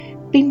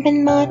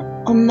പിമ്പന്മാർ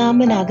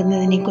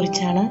ഒന്നാമനാകുന്നതിനെ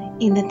കുറിച്ചാണ്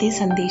ഇന്നത്തെ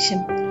സന്ദേശം.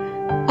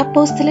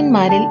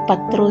 അപ്പോസ്തലന്മാരിൽ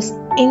പത്രോസ്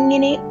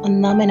എങ്ങനെ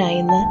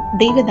ഒന്നാമനായെന്ന്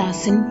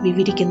ദൈവദാസൻ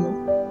വിവരിക്കുന്നു.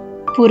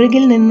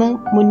 പുറകിൽ നിന്ന്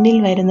മുന്നിൽ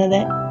വരുന്നത്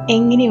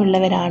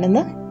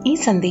എങ്ങനെയുള്ളവരാണെന്ന് ഈ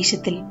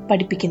സന്ദേശത്തിൽ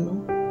പഠിപ്പിക്കുന്നു.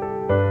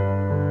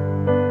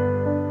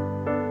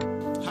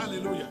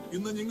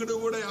 ഇന്ന് നിങ്ങളുടെ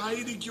കൂടെ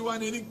ആയിരിക്കുവാൻ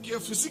എനിക്ക്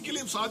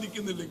physically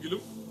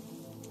സാധിക്കുന്നില്ലെങ്കിലും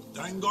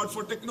thank God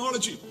four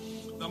technology.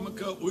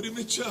 നമുക്ക്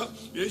ഒരുമിച്ച്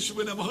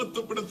യേശുവിനെ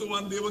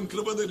മഹത്വപ്പെടുത്തുവാൻ ദൈവം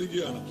കൃപ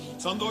തരികയാണ്.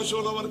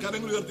 സന്തോഷമുള്ളവർ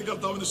കരങ്ങൾ ഉയർത്തി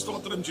കർത്താവിന്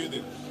സ്തോത്രം ചെയ്ത്.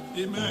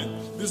 Amen.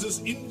 This is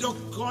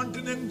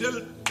intercontinental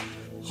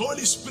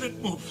Holy Spirit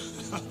move.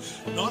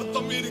 North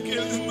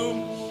അമേരിക്കയിൽ നിന്നും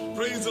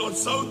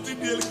സൗത്ത്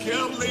ഇന്ത്യയിൽ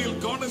കേരളയിൽ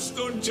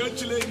കോർണർസ്റ്റോൺ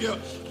ചർച്ചിലേക്ക്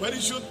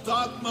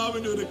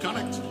പരിശുദ്ധാത്മാവിന്റെ ഒരു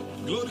connect.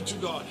 Glory to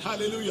God.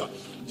 Hallelujah.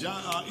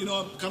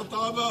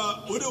 കർത്താവ്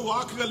ഒരു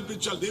വാക്ക്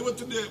കൽപ്പിച്ചാൽ,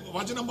 ദൈവത്തിന്റെ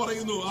വചനം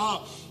പറയുന്നു,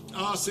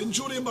 ആ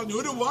സെഞ്ചുറിയൻ പറഞ്ഞു,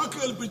 ഒരു വാക്ക്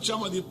കൽപ്പിച്ചാൽ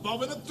മതി,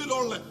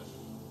 ഭവനത്തിലുള്ള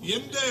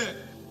എന്റെ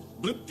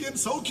ഭൃത്യൻ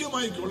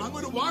സൗഖ്യമായിക്കോളും.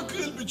 അങ്ങൊരു വാക്ക്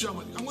കൽപ്പിച്ചാൽ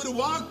മതി, അങ്ങൊരു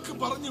വാക്ക്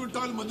പറഞ്ഞു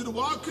വിട്ടാൽ മതി, ഒരു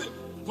വാക്ക്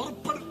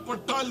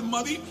പുറപ്പെട്ടാൽ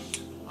മതി.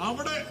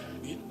 അവിടെ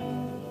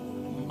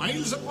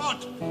മൈൽസ്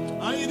അപ്പാർട്ട്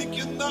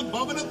ആയിരിക്കുന്ന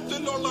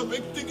ഭവനത്തിലുള്ള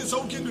വ്യക്തിക്ക്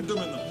സൗഖ്യം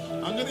കിട്ടുമെന്ന്.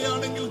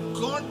 അങ്ങനെയാണെങ്കിൽ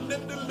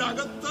കോണ്ടിനെന്റിന്റെ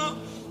അകത്ത്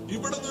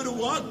ഇവിടുന്ന് ഒരു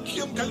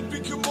വാക്യം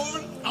കൽപ്പിക്കുമ്പോൾ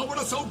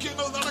അവിടെ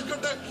സൗഖ്യങ്ങൾ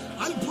നടക്കട്ടെ,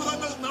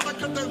 അത്ഭുതങ്ങൾ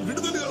നടക്കട്ടെ,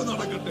 വിടുതലുകൾ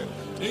നടക്കട്ടെ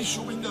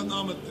യേശുവിന്റെ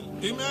നാമത്തിൽ.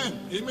 ആമേൻ.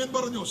 ആമേൻ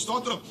പറഞ്ഞു.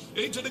 സ്തോത്രം.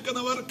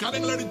 ഏറ്റെടുക്കുന്നവർ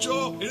കരങ്ങളടിച്ചോ,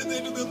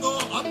 എഴുന്നേറ്റ് നിന്നോ,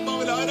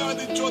 ആത്മാവിൽ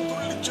ആരാധിച്ചോ,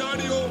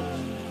 തുള്ളിച്ചാടിയോ,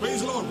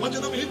 പ്രൈസ് ദി ലോർഡ്,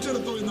 വചനം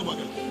ഏറ്റെടുത്തോ ഇന്ന്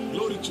മകൻ.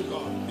 Glory to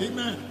God.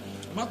 ആമേൻ.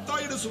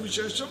 മത്തായിയുടെ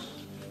സുവിശേഷം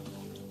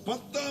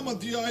 10-ാം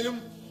അധ്യായം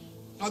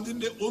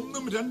അതിന്റെ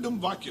 1-2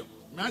 വാക്യം.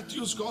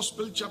 Mathews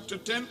gospel chapter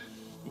 10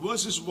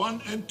 versus 1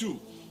 and 2.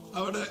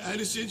 അവിടെ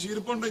അലിസേച്ചി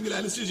ഇരിപ്പുണ്ടെങ്കിൽ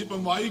അലിസേച്ചി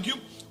ഇപ്പം വായിക്കും,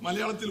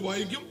 മലയാളത്തിൽ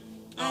വായിക്കും.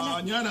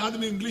 ഞാൻ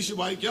ആദ്യം ഇംഗ്ലീഷ്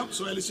വായിക്കാം.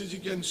 So അലിസേച്ചി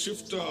can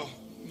shift,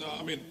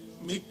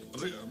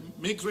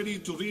 make ready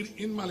to read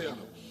in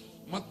Malayalam.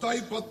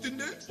 Mathai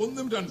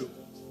 10:1-2.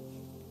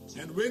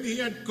 And when he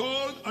had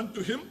called unto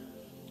him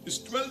his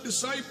 12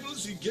 disciples,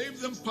 he gave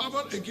them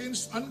power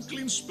against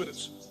unclean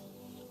spirits,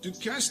 to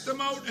cast them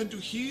out and to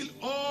heal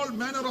all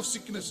manner of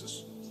sicknesses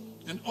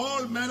and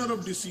all manner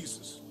of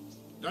diseases.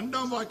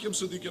 രണ്ടാം വാക്യം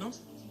ശ്രദ്ധിക്കണം.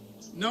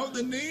 Now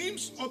the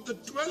names of the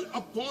 12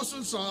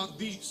 apostles are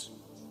these.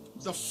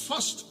 The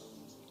first,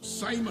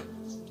 Simon.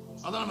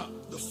 Adana,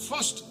 the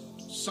first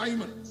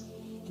Simon,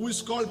 who is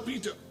called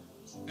Peter,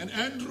 and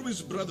Andrew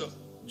his brother,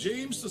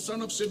 James the son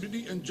of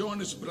Zebedee and John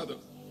his brother.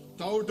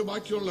 താഴോട്ട്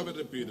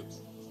ബാക്കിയുള്ളവരുടെ പേര്.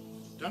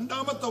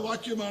 രണ്ടാമത്തെ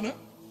വാക്യമാണ്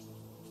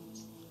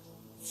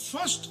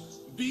first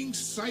being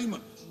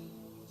Simon.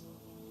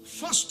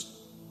 First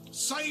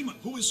Simon,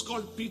 who is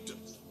called Peter.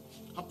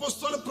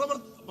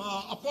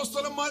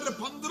 അപ്പോസ്തലന്മാരുടെ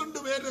 12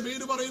 പേരുടെ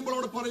പേര് പറയുമ്പോൾ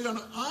അവിടെ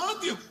പറയുകയാണ്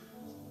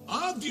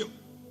ആദ്യം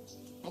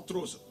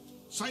പത്രോസ്,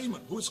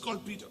 Simon, who is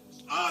called Peter.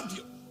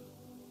 ആദ്യം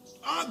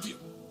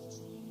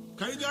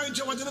കഴിഞ്ഞ ആഴ്ച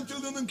വചനത്തിൽ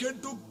നിന്നും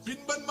കേട്ടു,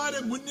 പിൻപന്മാരെ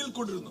മുന്നിൽ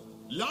കൊണ്ടിരുന്നു,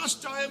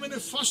 ലാസ്റ്റ് ആയവനെ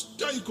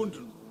ഫസ്റ്റ് ആയി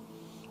കൊണ്ടിരുന്നു,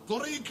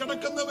 പുറകിൽ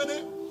കിടക്കുന്നവനെ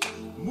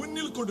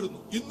മുന്നിൽ കൊണ്ടിരുന്നു.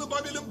 ഇന്ന്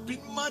പകലും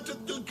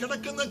പിന്മാറ്റത്തിൽ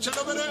കിടക്കുന്ന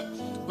ചിലവരെ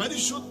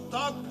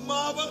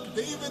പരിശുദ്ധാത്മാവ്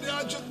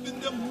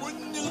ദൈവരാജ്യത്തിന്റെ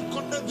മുന്നിൽ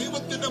കൊണ്ട്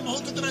ദൈവത്തിന്റെ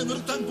മഹത്വത്തിനായി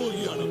നിർത്താൻ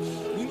പോവുകയാണ്.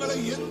 നിങ്ങളെ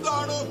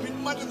എന്താണോ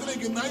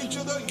പിന്മാറ്റത്തിലേക്ക്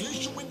നയിച്ചത്,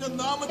 യേശുവിന്റെ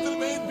നാമത്തിൽ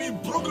may it be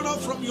broken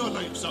off from your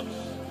lives.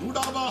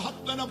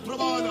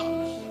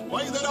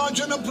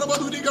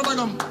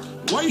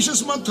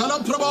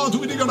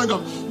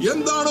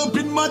 എന്താണോ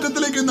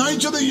പിന്മാറ്റത്തിലേക്ക്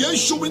നയിച്ചത്,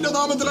 യേശുവിന്റെ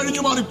നാമത്തിൽ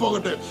അഴിഞ്ഞു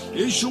മാറിപ്പോകട്ടെ.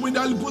 യേശുവിന്റെ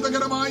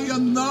അത്ഭുതകരമായ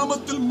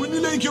നാമത്തിൽ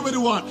മുന്നിലേക്ക്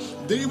വരുവാൻ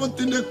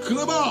ദൈവത്തിന്റെ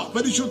കൃപ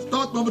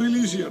പരിശുദ്ധാത്മാവ്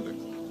റിലീസ് ചെയ്യട്ടെ.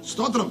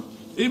 സ്തോത്രം.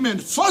 ആമേൻ.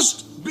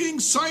 First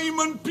being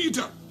Simon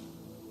Peter.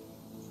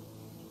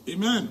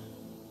 Amen.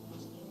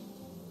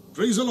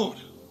 Price the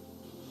Lord.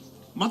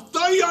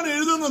 Mathai ആണ്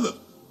എഴുതുന്നത്,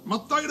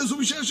 മത്തായിയുടെ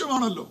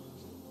സുവിശേഷമാണല്ലോ.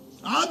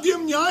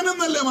 ആദ്യം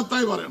ഞാനെന്നല്ലേ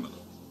മത്തായി പറയേണ്ടത്,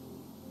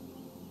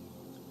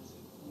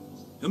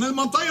 എന്നാൽ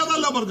മത്തായി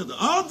അതല്ല പറഞ്ഞത്.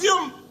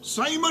 ആദ്യം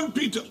സൈമൺ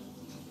പീറ്റർ.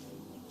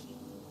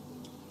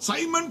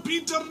 സൈമൺ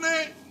പീറ്ററിനെ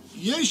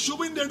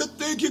യേശുവിന്റെ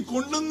അടുത്തേക്ക്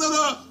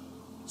കൊണ്ടുവന്നത്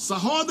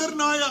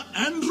സഹോദരനായ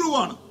ആൻഡ്രൂ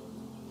ആണ്.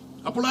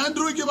 അപ്പോൾ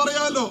ആൻഡ്രൂയ്ക്ക്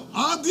പറയാലോ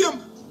ആദ്യം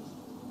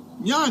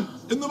ഞാൻ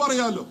എന്ന്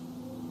പറയാലോ.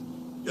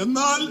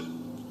 എന്നാൽ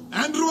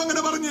ആൻഡ്രൂ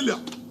അങ്ങനെ പറഞ്ഞില്ല.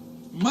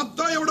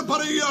 മത്തായി അവിടെ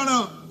പറയുകയാണ്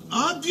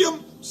ആദ്യം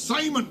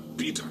Simon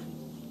Peter.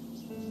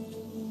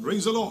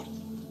 Praise the Lord.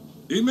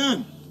 Amen.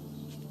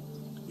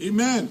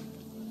 Amen.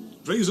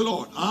 Praise the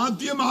Lord.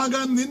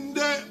 ആദ്യമാകാൻ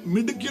നിന്റെ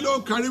മിടുക്കിലോ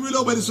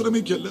കഴിവിലോ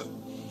പരിശ്രമിക്കല്ല.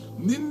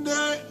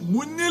 നിന്റെ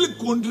മുന്നിൽ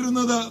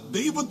കൊണ്ടിരുന്നത്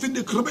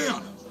ദൈവത്തിന്റെ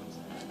കൃപയാണ്.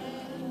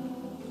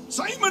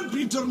 സൈമൺ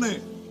പീറ്ററിനെ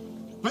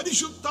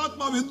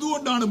പരിശുദ്ധാത്മാവ്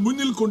എന്തുകൊണ്ടാണ്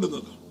മുന്നിൽ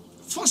കൊണ്ടുവന്നത്?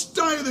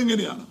 ഫസ്റ്റ് ആയത്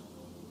എങ്ങനെയാണ്?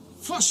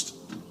 First.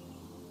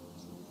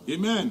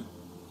 Amen.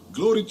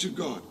 Glory to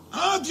God.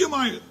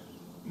 ആദ്യമായത്,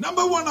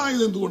 number 1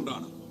 ആയത്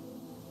എന്തുകൊണ്ടാണ്?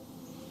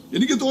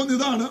 എനിക്ക്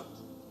തോന്നിയതാണ്,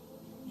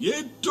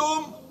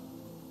 ഏറ്റവും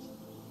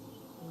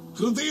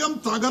ഹൃദയം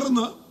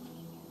തകർന്ന്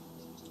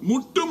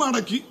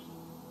മുട്ടുമടക്കി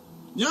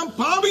ഞാൻ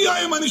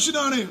പാപിയായ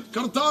മനുഷ്യനാണ്,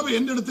 കർത്താവ്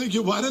എന്റെ അടുത്തേക്ക്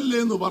വരല്ലേ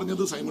എന്ന്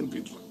പറഞ്ഞത് സൈമൺ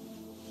പീറ്റർ.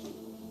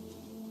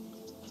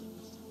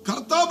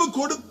 കർത്താവ്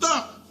കൊടുത്ത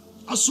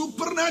ആ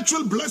സൂപ്പർ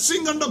നാച്ചുറൽ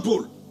ബ്ലെസ്സിംഗ്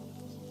കണ്ടപ്പോൾ,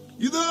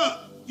 ഇത്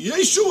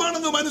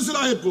യേശുവാണെന്ന്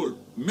മനസ്സിലായപ്പോൾ,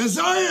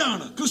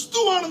 മെസായയാണ്,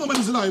 ക്രിസ്തുവാണെന്ന്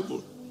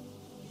മനസ്സിലായപ്പോൾ,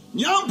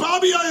 ഞാൻ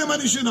പാപിയായ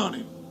മനുഷ്യനാണ്,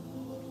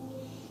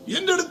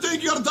 എന്റെ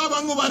അടുത്തേക്ക് കർത്താവ്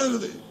അങ്ങ്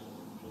വരരുതേ.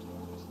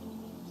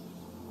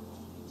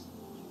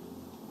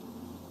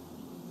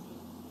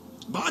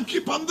 ബാക്കി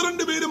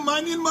 12 പേരും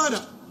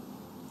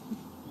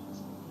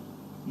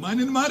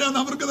മാന്യന്മാരാന്ന്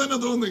അവർക്ക് തന്നെ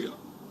തോന്നുക.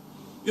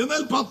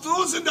 എന്നാൽ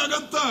പത്രോസിന്റെ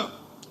അകത്ത്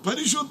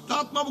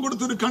പരിശുദ്ധാത്മാവ്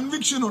കൊടുത്തൊരു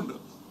കൺവിക്ഷൻ ഉണ്ട്.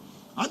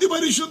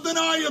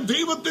 അതിപരിശുദ്ധനായ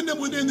ദൈവത്തിന്റെ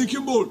മുന്നിൽ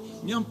നിൽക്കുമ്പോൾ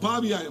ഞാൻ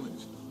പാപിയായ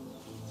മനുഷ്യൻ.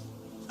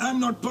 I am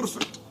not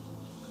perfect,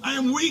 I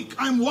am weak,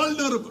 I am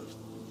vulnerable.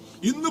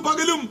 ഇന്ന്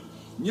പകലും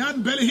ഞാൻ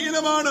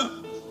ബലഹീനമാണ്,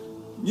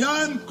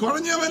 ഞാൻ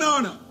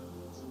കുറഞ്ഞവനാണ്,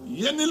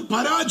 എന്നിൽ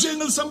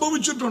പരാജയങ്ങൾ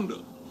സംഭവിച്ചിട്ടുണ്ട്.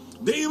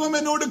 ദൈവം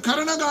എന്നോട്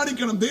കരുണ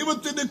കാണിക്കണം,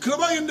 ദൈവത്തിന്റെ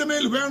കൃപ എന്റെ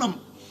മേൽ വേണം,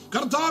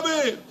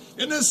 കർത്താവേ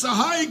എന്നെ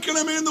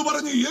സഹായിക്കണമേ എന്ന്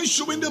പറഞ്ഞ്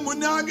യേശുവിന്റെ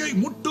മുന്നാകെ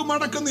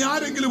മുട്ടുമടക്കുന്ന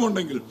ആരെങ്കിലും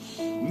ഉണ്ടെങ്കിൽ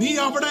നീ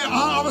അവിടെ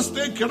ആ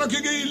അവസ്ഥയെ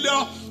കിടക്കുകയില്ല.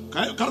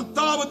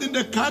 കർത്താവ്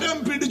നിന്റെ കരം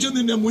പിടിച്ച്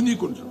നിന്നെ മുന്നിൽ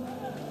കൊണ്ടുവരും.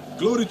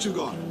 Glory to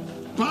God.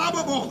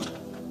 പാപബോധം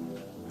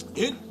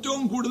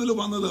ഏറ്റവും കൂടുതൽ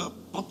വന്നത്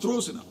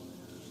പത്രോസിനാണ്.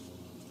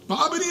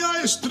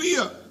 പാപിനിയായ സ്ത്രീ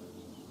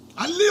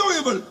അല്ലയോ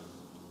ഇവൾ,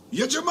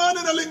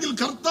 യജമാനൻ അല്ലെങ്കിൽ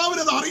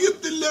കർത്താവിനത്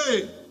അറിയത്തില്ലേ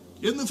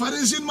എന്ന്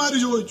ഫരീസിയന്മാര്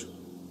ചോദിച്ചു.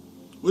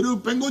 ഒരു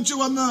പെങ്കൊച്ചു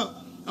വന്ന്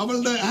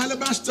അവളുടെ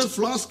ആലബാസ്റ്റർ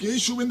ഫ്ലാസ്ക്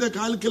യേശുവിന്റെ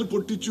കാൽക്കൽ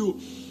പൊട്ടിച്ചു,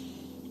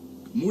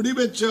 മുടി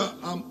വെച്ച്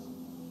ആ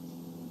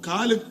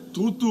കാല്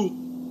തൂത്തു,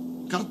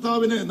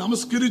 കർത്താവിനെ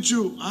നമസ്കരിച്ചു,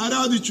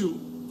 ആരാധിച്ചു.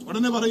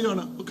 ഉടനെ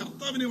പറയുകയാണ്,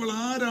 കർത്താവിനെ ഇവൾ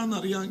ആരാന്ന്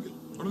അറിയാമെങ്കിൽ.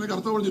 ഉടനെ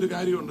കർത്താവ് പറഞ്ഞൊരു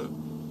കാര്യമുണ്ട്,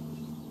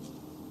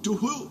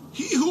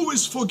 he who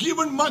is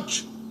forgiven much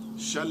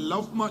shall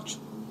love much.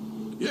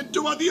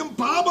 ഏറ്റവും അധികം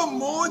പാപം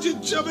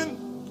മോചിച്ചവൻ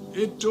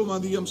ഏറ്റവും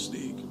അധികം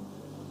സ്നേഹിക്കും.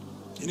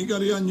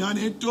 എനിക്കറിയാം, ഞാൻ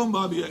ഏറ്റവും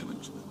പാപിയായ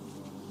മനുഷ്യൻ,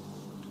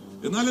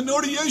 എന്നാൽ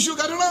എന്നോട് യേശു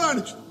കരുണ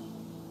കാണിച്ചു.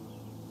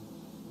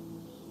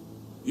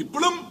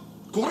 ഇപ്പോഴും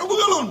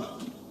കുറവുകളുണ്ട്,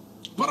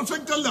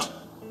 പെർഫെക്റ്റ് അല്ല.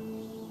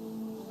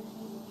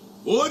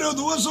 ഓരോ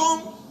ദിവസവും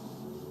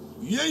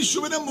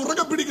യേശുവിനെ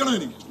മുറുകെ പിടിക്കണം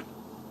എനിക്ക്.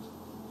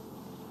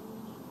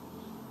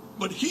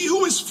 But he who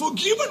is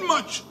forgiven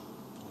much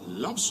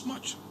loves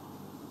much.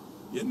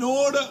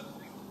 എന്നോട്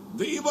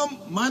ദൈവം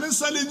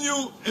മനസ്സലിഞ്ഞു,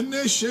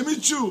 എന്നെ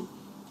ക്ഷമിച്ചു,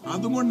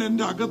 അതുകൊണ്ട്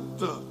എന്റെ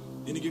അകത്ത്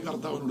എനിക്ക്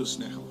കർത്താവിനോട്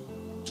സ്നേഹം.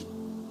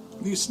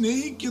 നീ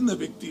സ്നേഹിക്കുന്ന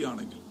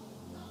വ്യക്തിയാണെങ്കിൽ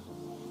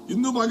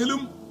ഇന്നു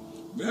പകലും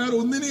വേറെ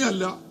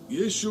ഒന്നിനെയല്ല,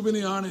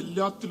 യേശുവിനെയാണ്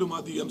എല്ലാത്തിലും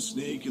അധികം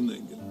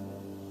സ്നേഹിക്കുന്നതെങ്കിൽ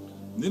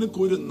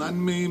നിനക്കൊരു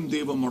നന്മയും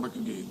ദൈവം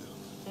മുടക്കുകയില്ല.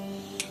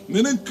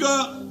 നിനക്ക്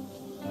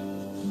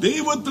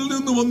ദൈവത്തിൽ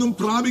നിന്നും ഒന്നും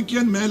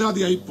പ്രാപിക്കാൻ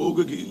മേലാതെയായി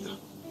പോകുകയില്ല.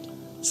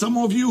 Some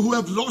of you who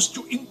have lost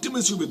your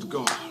intimacy with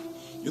God,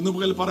 ഇന്ന്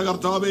മുതൽ പറ,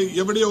 കർത്താവേ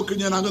എവിടെയൊക്കെ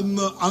ഞാൻ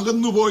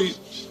അകന്നുപോയി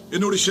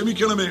എന്നോട്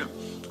ക്ഷമിക്കണമേ,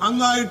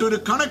 അങ്ങായിട്ടൊരു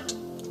കണക്ട്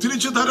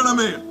തിരിച്ചു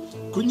തരണമേ.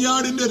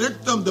 കുഞ്ഞാടിന്റെ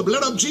രക്തം, the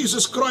blood of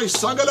Jesus Christ,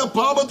 സകല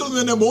പാപത്തിൽ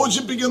നിന്ന് എന്നെ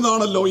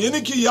മോചിപ്പിക്കുന്നതാണല്ലോ.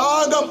 എനിക്ക്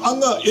യാഗം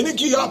അങ്ങ്,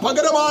 എനിക്ക്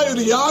പകരമായ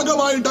ഒരു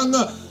യാഗമായിട്ട്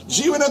അങ്ങ്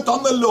ജീവനെ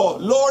തന്നല്ലോ.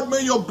 Lord,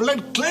 may your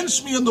blood cleanse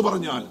me എന്ന്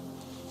പറഞ്ഞാൽ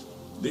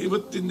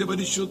ദൈവത്തിന്റെ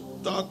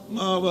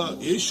പരിശുദ്ധാത്മാവ്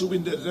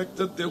യേശുവിന്റെ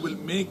രക്തത്തെ will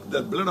make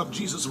the blood of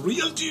Jesus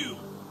real to you.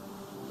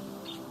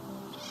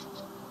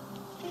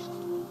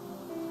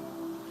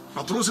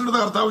 പത്രോസിന്റെ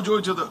കർത്താവ്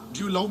ചോദിച്ചത്, do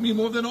you love me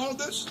more than all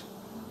this?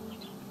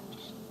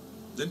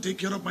 Then take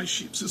care of my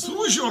sheep.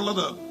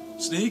 ശുശ്രൂഷയുള്ളത്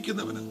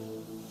സ്നേഹിക്കുന്നവന്.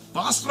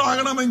 പാസ്റ്റർ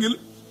ആകണമെങ്കിൽ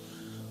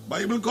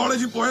ബൈബിൾ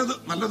കോളേജിൽ പോയത്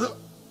നല്ലത്,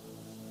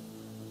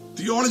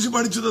 തിയോളജി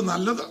പഠിച്ചത്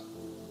നല്ലത്,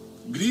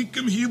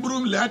 ഗ്രീക്കും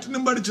ഹീബ്രുവും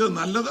ലാറ്റിനും പഠിച്ചത്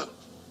നല്ലത്.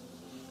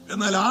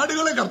 എന്നാൽ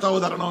ആടുകളെ കർത്താവ്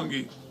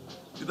തരണമെങ്കിൽ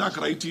ഇതാ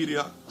ക്രൈറ്റീരിയ,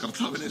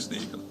 കർത്താവിനെ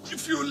സ്നേഹിക്കണം.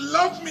 If you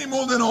love me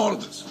more than all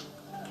this,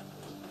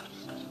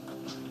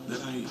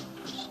 then I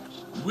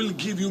will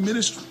give you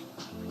ministry.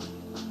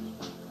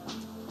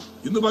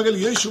 ഇന്ന് പകൽ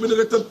യേശുവിന്റെ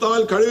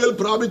രക്തത്താൽ കഴുകൽ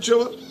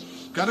പ്രാപിച്ചവർ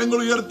കരങ്ങൾ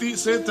ഉയർത്തി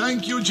say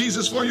thank you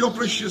Jesus for your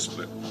precious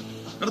blood.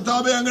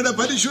 കർത്താവേ, അങ്ങയുടെ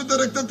പരിശുദ്ധ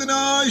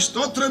രക്തത്തിനായി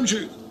സ്തോത്രം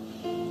ചെയ്തു,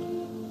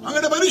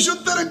 അങ്ങയുടെ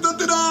പരിശുദ്ധ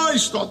രക്തത്തിനായി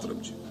സ്തോത്രം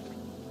ചെയ്തു.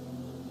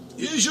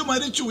 യേശു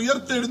മരിച്ചു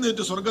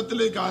ഉയർത്തെഴുന്നേറ്റ്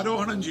സ്വർഗത്തിലേക്ക്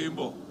ആരോഹണം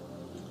ചെയ്യുമ്പോ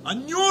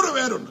 500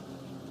 പേരുണ്ട്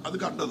അത്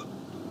കണ്ടത്.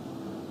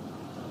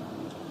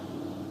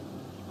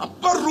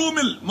 അപ്പർ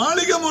റൂമിൽ,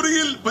 മാളിക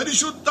മുറിയിൽ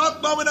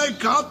പരിശുദ്ധാത്മാവിനായി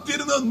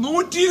കാത്തിരുന്ന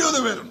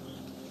 120 പേരുണ്ട്.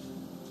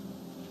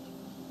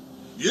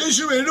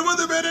 യേശു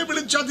 70 പേരെ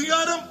വിളിച്ച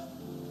അധികാരം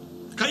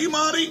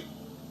കൈമാറി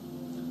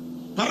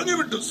പറഞ്ഞു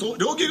വിട്ടു,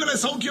 രോഗികളെ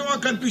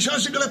സൗഖ്യമാക്കാൻ,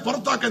 പിശാചുകളെ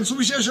പുറത്താക്കാൻ,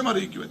 സുവിശേഷം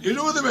അറിയിക്കുവാൻ.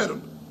 70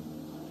 പേരുണ്ട്.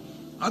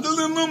 അതിൽ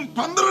നിന്നും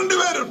 12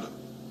 പേരുണ്ട്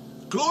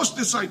ക്ലോസ്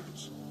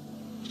ഡിസൈപ്പിൾസ്.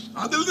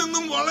 അതിൽ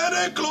നിന്നും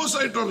വളരെ ക്ലോസ്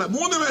ആയിട്ടുള്ള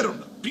 3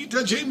 പേരുണ്ട്,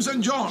 Peter, James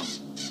and John.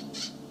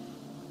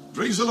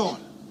 Praise the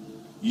Lord.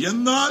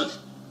 എന്നാൽ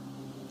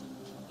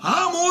ആ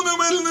 3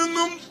 പേരിൽ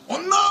നിന്നും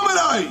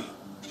ഒന്നാമനായി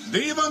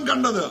ദൈവം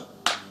കണ്ടത്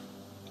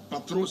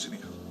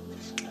പത്രോസിനെയാണ്.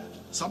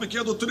 സഭയ്ക്ക്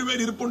അത് ഒത്തിരി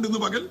പേര് ഇരിപ്പുണ്ട് ഇന്ന്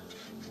പകൽ.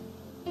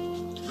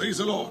 Praise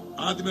the Lord.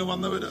 ആദ്യമേ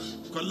വന്നവര്,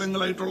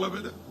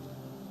 കൊല്ലങ്ങളായിട്ടുള്ളവര്,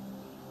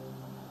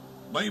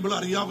 ബൈബിൾ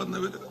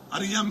അറിയാവുന്നവര്,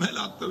 അറിയാൻ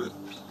മേലാത്തവര്,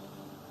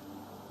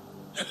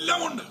 എല്ലാം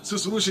ഉണ്ട്.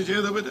 ശുശ്രൂഷ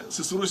ചെയ്തവര്,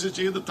 ശുശ്രൂഷ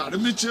ചെയ്ത്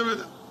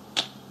തടമിച്ചവര്.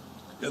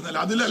 എന്നാൽ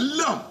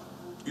അതിലെല്ലാം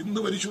ഇന്ന്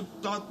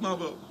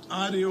പരിശുദ്ധാത്മാവ്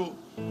ആരെയോ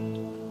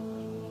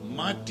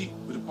മാറ്റി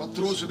ഒരു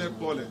പത്രോസിനെ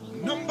പോലെ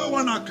നമ്പർ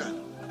 1 ആക്കാൻ,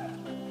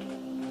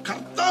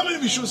 കർത്താവിനെ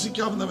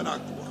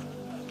വിശ്വസിക്കാവുന്നവനാക്കുവാൻ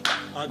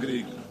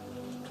ആഗ്രഹിക്കുന്നു.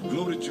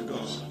 Glory to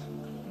God.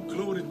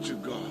 Glory to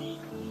God.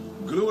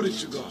 Glory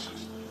to God.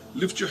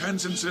 Lift your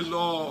hands and say,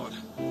 Lord,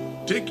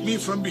 take me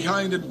from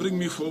behind and bring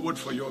me forward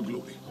for your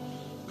glory.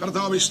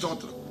 കർത്താവേ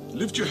സ്തോത്രം.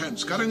 Lift your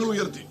hands. കരങ്ങൾ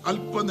ഉയർത്തി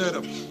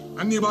അല്പനേരം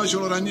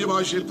അന്യഭാഷയുള്ളവർ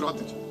അന്യഭാഷയിൽ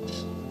പ്രാർത്ഥിച്ചു.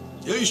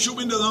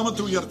 യേശുവിന്റെ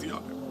നാമത്തിൽ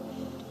ഉയർത്തിയാൽ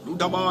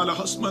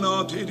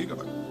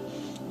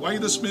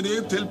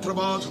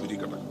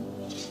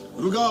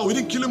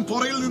ഒരിക്കലും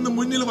പുറയിൽ നിന്ന്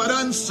മുന്നിൽ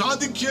വരാൻ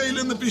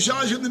സാധിക്കുകയില്ലെന്ന്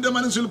പിശാച് നിന്റെ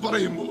മനസ്സിൽ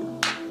പറയുമ്പോൾ,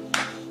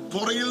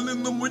 പുറയിൽ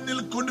നിന്ന് മുന്നിൽ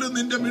കൊണ്ടുവരുന്ന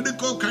നിന്റെ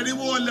മിടുക്കോ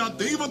കഴിവോ അല്ല,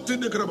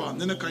 ദൈവത്തിന്റെ കൃപ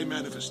നിനക്കായി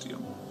മാനിഫെസ്റ്റ്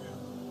ചെയ്യാം.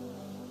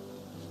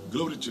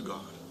 Glory to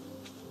God.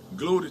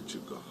 Glory to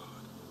God.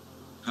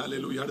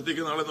 Hallelujah.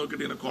 അടുത്തേക്ക് നാളെ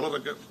നോക്കിയിട്ട് ഇങ്ങനെ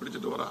കോളറൊക്കെ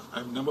പിടിച്ചിട്ട് പറ, I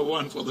am number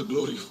 1 for the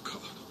glory of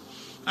God.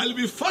 I'll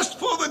be first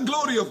for the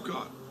glory of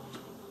God.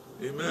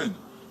 Amen.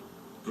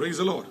 Praise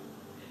the Lord.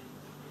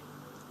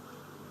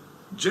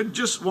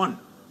 Judges 1,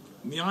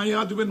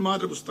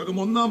 ന്യായാധിപന്മാരുടെ പുസ്തകം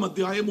 1-ാം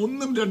അധ്യായം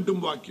 1-2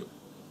 വാക്യം.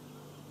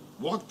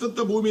 വാഗ്ദത്ത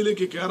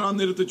ഭൂമിയിലേക്ക് കയറാൻ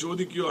നേരത്ത്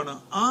ചോദിക്കുകയാണ്,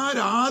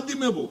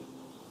 ആരാദ്യമേ പോകും?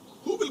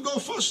 Who will go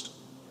first?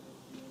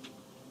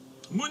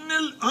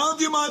 മുന്നിൽ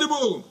ആദ്യം ആര്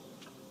പോകും?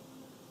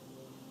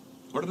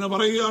 ഉടനെ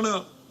പറയുകയാണ്,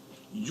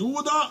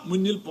 യൂദ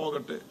മുന്നിൽ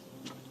പോകട്ടെ.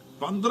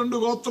 12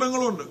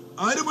 ഗോത്രങ്ങളുണ്ട്.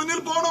 ആര് മുന്നിൽ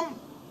പോകണം?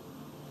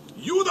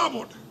 യൂദ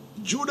പോട്ടെ.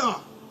 ജൂഡ,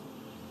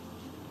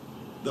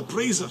 the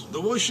praiser,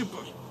 the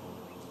worshipper.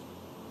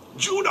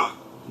 ജൂഡ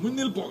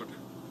മുന്നിൽ പോകട്ടെ.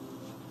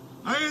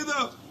 അതായത്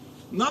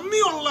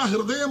നന്ദിയുള്ള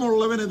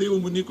ഹൃദയമുള്ളവനെ ദൈവം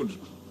മുന്നിൽ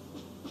കൊണ്ടിരുന്നു.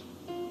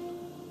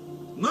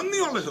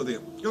 നന്ദിയുള്ള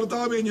ഹൃദയം.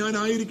 കർത്താവേ,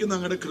 ഞാനായിരിക്കുന്ന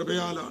അങ്ങയുടെ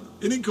കൃപയാലാണ്,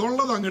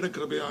 എനിക്കുള്ളത് അങ്ങയുടെ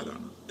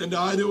കൃപയാലാണ്. എന്റെ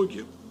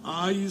ആരോഗ്യം,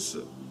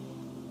 ആയുസ്,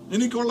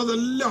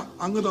 എനിക്കുള്ളതെല്ലാം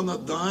അങ്ങ് തന്ന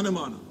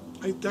ദാനമാണ്.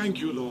 I thank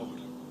you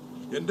Lord.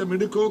 എന്റെ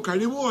മിടുക്കോ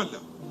കഴിവോ അല്ല,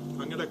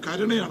 അങ്ങയുടെ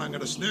കരുണയാണ്,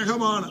 അങ്ങയുടെ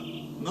സ്നേഹമാണ്.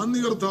 നന്ദി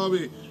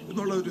കർത്താവേ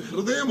എന്നുള്ള ഒരു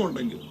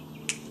ഹൃദയമുണ്ടെങ്കിൽ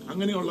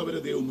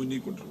അങ്ങനെയുള്ളവരെ ദൈവം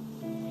മുന്നിൽ കൊണ്ടിരുന്നു.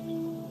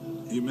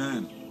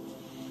 ആമേൻ.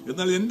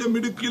 എന്നാൽ എന്റെ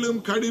മിടുക്കിലും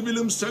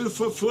കഴിവിലും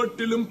സെൽഫ്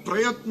എഫേർട്ടിലും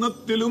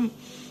പ്രയത്നത്തിലും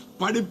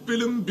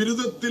പഠിപ്പിലും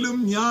ബിരുദത്തിലും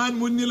ഞാൻ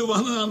മുന്നിൽ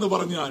വന്നതാന്ന്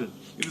പറഞ്ഞാൽ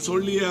it's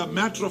only A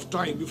matter of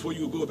time before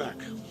you go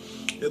back.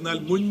 എന്നാൽ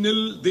മുന്നിൽ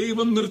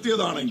ദൈവം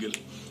നിർത്തിയതാണെങ്കിൽ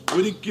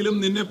ഒരിക്കലും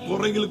നിന്നെ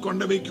പുറകിൽ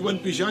കൊണ്ടുവയ്ക്കുവാൻ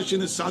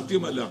പിശാചിന്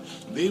സാധ്യമല്ല.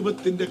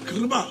 ദൈവത്തിന്റെ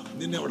കൃപ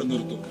നിന്നെ അവിടെ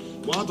നിർത്തും.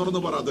 വാ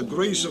തുറന്ന് പറ, the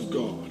grace of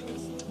God.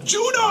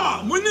 ജൂഡ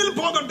മുന്നിൽ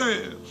പോകട്ടെ.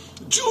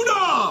 ജൂഡ,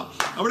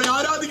 അവിടെ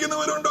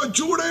ആരാധിക്കുന്നവരുണ്ടോ?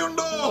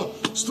 ജൂഡയുണ്ടോ?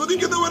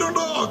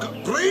 സ്തുതിക്കുന്നവരുണ്ടോ?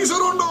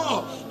 പ്രൈസർ ഉണ്ടോ?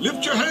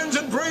 Lift your hands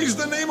and praise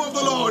the name of the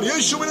Lord.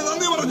 യേശുവിനെ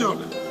നന്ദി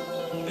പറഞ്ഞോട്ടെ.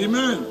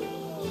 ആമേൻ.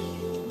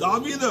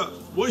 ദാവീദ്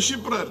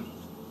വർഷിപ്പർ,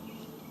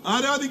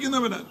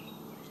 ആരാധിക്കുന്നവനാണ്.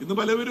 ഇന്ന്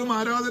പലവരും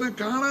ആരാധന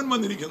കാണാൻ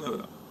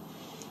വന്നിരിക്കുന്നവരാണ്.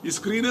 ഈ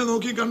സ്ക്രീനെ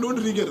നോക്കി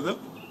കണ്ടുകൊണ്ടിരിക്കരുത്,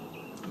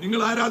 നിങ്ങൾ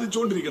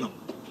ആരാധിച്ചുകൊണ്ടിരിക്കണം.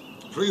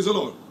 Praise the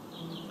Lord.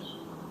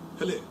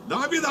 അല്ലേ?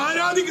 ദാവീദ്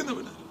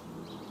ആരാധിക്കുന്നവനാണ്.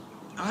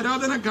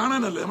 ആരാധന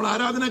കാണാനല്ല, നമ്മൾ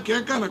ആരാധന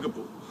കേൾക്കാനൊക്കെ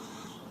പോകും.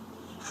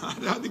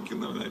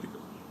 ആരാധിക്കുന്നവനായിരിക്കും.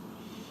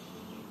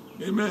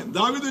 ആമേൻ.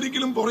 ദാവീദ്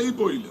ഒരിക്കലും പുറകിൽ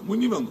പോയില്ല,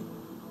 മുന്നിൽ വന്നു.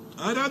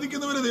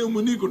 ആരാധിക്കുന്നവരെ ദൈവം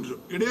മുന്നിൽ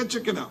കൊണ്ടുവരും.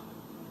 ഇടയച്ചക്കനാ.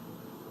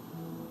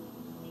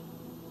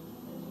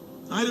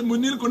 ആരും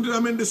മുന്നിൽ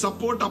കൊണ്ടുവരാൻ വേണ്ടി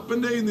സപ്പോർട്ട്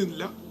അപ്പന്റെ കയ്യിൽ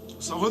നിന്നില്ല,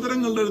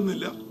 സഹോദരങ്ങളുടെ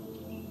നിന്നില്ല,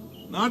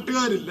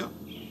 നാട്ടുകാരില്ല.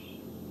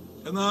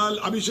 എന്നാൽ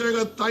അഭിഷേക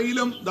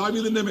തൈലം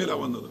ദാവീദിന്റെ മേലാ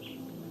വന്നത്.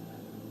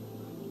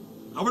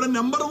 അവിടെ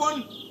നമ്പർ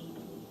 1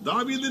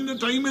 ദാവീദിന്റെ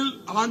ടൈമിൽ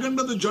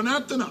ആകേണ്ടത്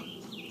ജൊനാത്തനാ,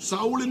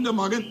 സൗളിന്റെ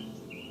മകൻ.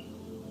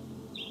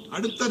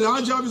 അടുത്ത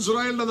രാജാവ്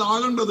ഇസ്രായേലിന്റെ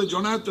ആകേണ്ടത്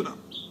ജൊനാത്തനാ.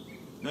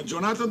 ഞാൻ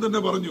ജൊനാത്തൻ തന്നെ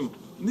പറഞ്ഞു,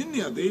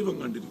 നിന്നെയാ ദൈവം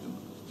കണ്ടിരിക്കുന്നു.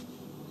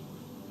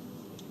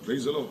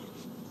 Price the Lord.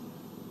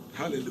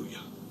 ഹല്ലേലൂയ.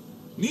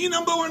 നീ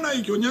നമ്പർ 1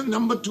 ആയിക്കോ, ഞാൻ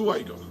നമ്പർ 2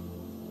 ആയിക്കോ.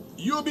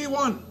 U B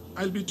 1,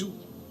 I'll be 2.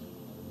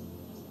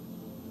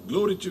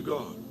 Glory to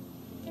God.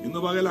 ഇന്ന്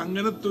പകൽ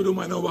അങ്ങനത്തെ ഒരു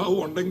മനോഭാവം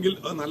ഉണ്ടെങ്കിൽ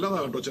അത്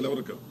നല്ലതാകട്ടോ.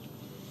 ചിലവർക്ക്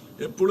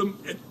എപ്പോഴും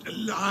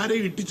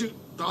ആരെയും ഇട്ടിച്ച്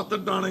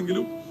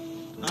താത്തിട്ടാണെങ്കിലും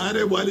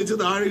ആരെ വലിച്ച്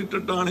താഴെ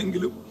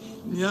ഇട്ടിട്ടാണെങ്കിലും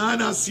ഞാൻ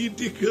ആ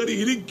സീറ്റിൽ കയറി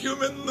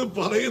ഇരിക്കുമെന്ന്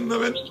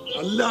പറയുന്നവൻ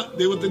അല്ല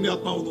ദൈവത്തിന്റെ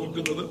ആത്മാവ്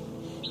നോക്കുന്നത്.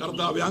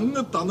 കർത്താവേ,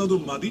 അങ്ങ്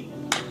തന്നതും മതി,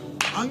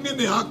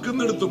 അങ്ങനെ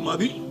ആക്കുന്നിടത്തും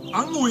മതി,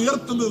 അങ്ങ്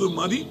ഉയർത്തുന്നതും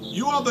മതി.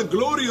 You are the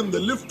glory and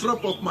the lifter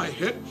up of my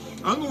head.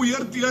 അങ്ങ്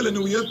ഉയർത്തിയാൽ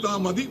എന്നെ ഉയർത്താ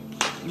മതി.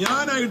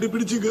 ഞാനായിട്ട്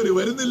പിടിച്ചു കയറി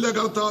വരുന്നില്ല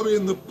കർത്താവേ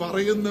എന്ന്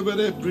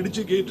പറയുന്നവരെ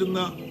പിടിച്ചു കയറ്റുന്ന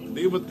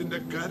ദൈവത്തിന്റെ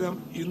കരം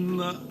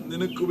ഇന്ന്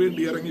നിനക്ക്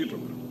വേണ്ടി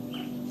ഇറങ്ങിയിട്ടുണ്ട്.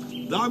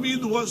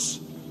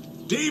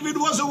 David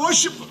was a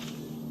worshipper.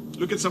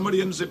 Look at somebody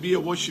and say, be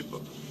a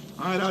worshipper.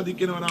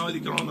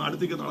 ആരാധിക്കണമെന്ന്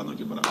അടുത്തേക്ക് നാളെ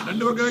നോക്കി പറ.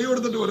 രണ്ടുപേർക്ക് കൈ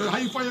കൊടുത്തിട്ട് ഒരു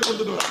ഹൈഫൈ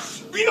കൊടുത്തിട്ട് പറ,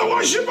 be a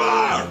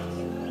worshipper.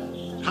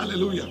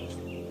 Hallelujah.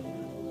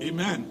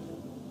 Amen.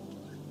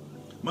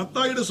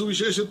 മത്തായിയുടെ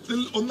സുവിശേഷത്തിൽ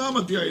 1-ാം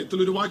അധ്യായത്തിൽ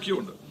ഒരു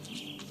വാക്യമുണ്ട്.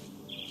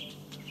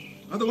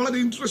 അത് വളരെ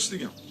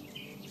ഇൻട്രസ്റ്റിംഗ് ആണ്.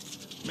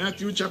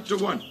 Matthew chapter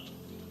 1.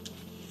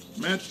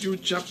 Matthew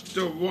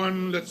chapter 1.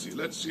 Let's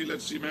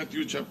see.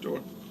 Matthew chapter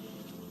 1.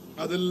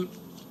 അതിൽ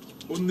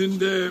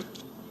 1-ന്റെ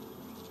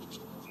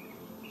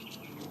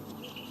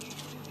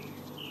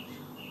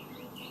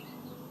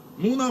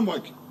 3-ാം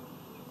വാക്യം.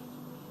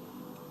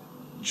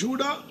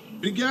 Judah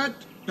begat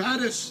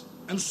Perez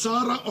and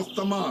Sarah of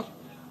Tamar.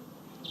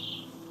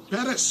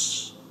 Perez.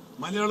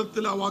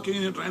 മലയാളത്തിൽ ആ വാക്യം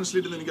എങ്ങനെ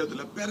ട്രാൻസ്ലേറ്റ് ചെയ്ത്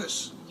എനിക്കറിയില്ല. Perez.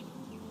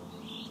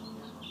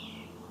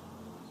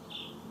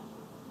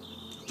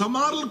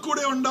 തമാറിൽ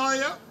കൂടെ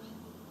ഉണ്ടായ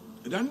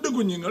 2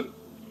 കുഞ്ഞുങ്ങൾ,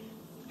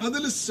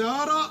 അതിൽ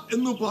സാറ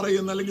എന്ന്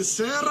പറയുന്ന അല്ലെങ്കിൽ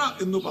സേറ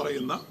എന്ന്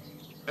പറയുന്ന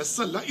എസ്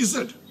അല്ല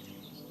ഇസഡ്.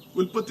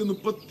 ഉൽപ്പത്തി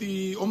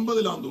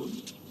 39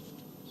 തോന്നുന്നു.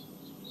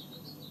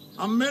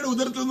 അമ്മയുടെ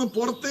ഉദരത്തിൽ നിന്ന്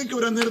പുറത്തേക്ക്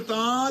വരാൻ നേരത്ത്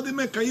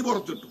ആദ്യമേ കൈ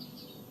പുറത്തിട്ടു.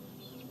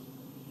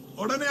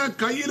 ഉടനെ ആ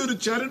കയ്യിൽ ഒരു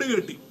ചരട്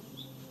കെട്ടി.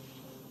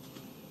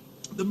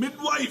 The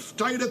midwife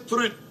tied a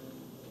thread.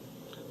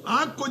 ആ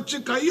കൊച്ചു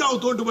കൈ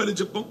അകത്തോട്ട്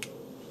വലിച്ചപ്പം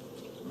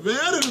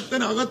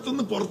വേറൊരുത്തൻ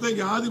അകത്തുനിന്ന്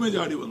പുറത്തേക്ക് ആദ്യമേ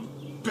ചാടി വന്നു.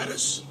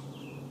 പെരസ്.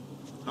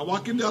 ആ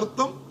വാക്കിന്റെ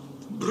അർത്ഥം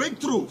ബ്രേക്ക്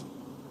ത്രൂ.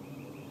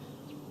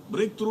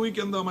 ബ്രേക്ക് ത്രൂയ്ക്ക്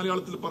എന്താ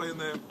മലയാളത്തിൽ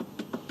പറയുന്നത്?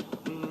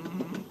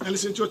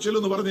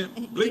 എന്ന് പറഞ്ഞേ.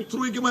 ബ്രേക്ക്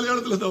ത്രൂയ്ക്ക്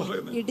മലയാളത്തിൽ എന്താ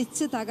പറയുന്നത്?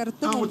 ഇടിച്ചു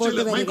തകർത്തു.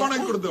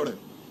 മൈക്കോണാക്കി കൊടുത്തോടെ.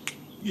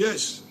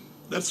 Yes,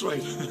 that's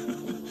right.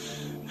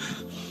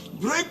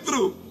 Break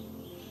through.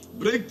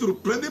 Breakthrough.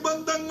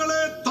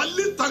 പ്രതിബന്ധങ്ങളെ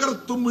തല്ലി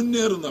തകർത്തു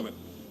മുന്നേറുന്നവൻ.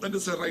 That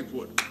is a right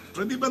word.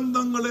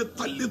 പ്രതിബന്ധങ്ങളെ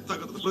തല്ലി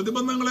തകർത്ത്.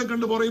 പ്രതിബന്ധങ്ങളെ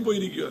കണ്ട് പുറകെ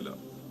പോയിരിക്കുകയല്ല.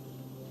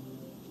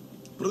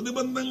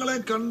 പ്രതിബന്ധങ്ങളെ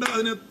കണ്ട്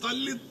അതിനെ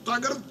തല്ലി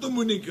തകർത്ത്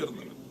മുന്നിൽ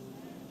കയറുന്നവൻ.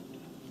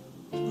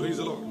 Praise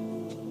the Lord.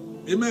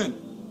 ആമേൻ.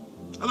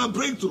 അതാ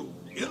ബ്രേക്ക് ത്രൂ.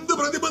 എന്ത്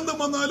പ്രതിബന്ധം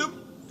വന്നാലും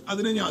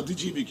അതിനെ ഞാൻ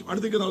അതിജീവിക്കും.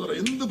 അടുത്തേക്ക്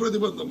എന്ത്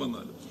പ്രതിബന്ധം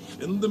വന്നാലും,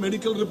 എന്ത്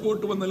മെഡിക്കൽ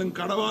റിപ്പോർട്ട് വന്നാലും,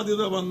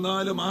 കടബാധ്യത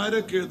വന്നാലും,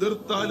 ആരൊക്കെ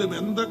എതിർത്താലും,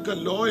 എന്തൊക്കെ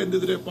ലോ എന്റെ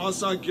എതിരെ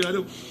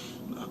പാസ്സാക്കിയാലും,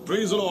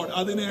 പ്രൈസ് ദി ലോർഡ്,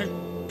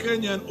 അതിനെയൊക്കെ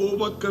ഞാൻ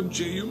ഓവർകം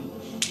ചെയ്യും.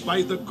 By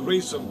the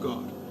grace of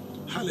God.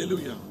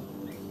 Hallelujah.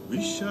 We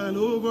shall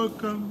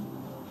overcome.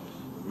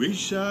 We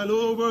shall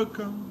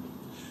overcome.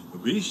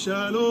 We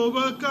shall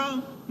overcome.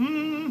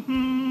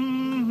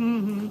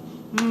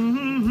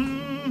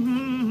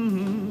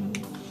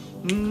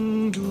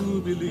 Do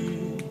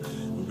believe.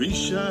 We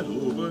shall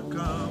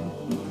overcome.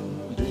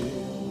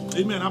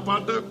 Amen. Our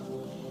part,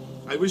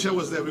 I wish I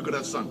was there. We could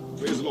have sung.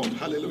 Praise the Lord.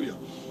 Hallelujah.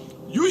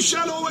 You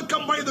shall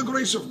overcome by the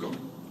grace of God.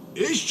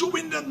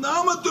 യേശുവിന്റെ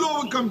നാമത്തിൽ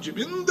overcome ചെയ്യും.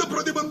 എന്ത്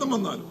പ്രതിബന്ധം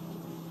വന്നാലും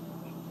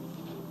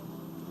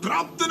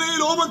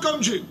പ്രാർത്ഥനയിൽ overcome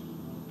ചെയ്യും.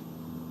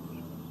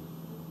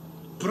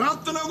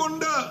 പ്രാർത്ഥന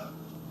കൊണ്ട്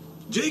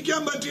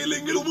ജയിക്കാൻ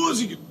പറ്റിയില്ലെങ്കിൽ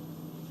ഉപവസിക്കും.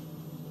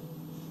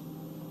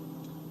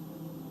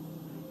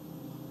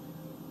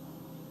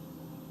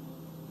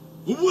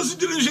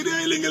 ഉപവസിച്ചിട്ട്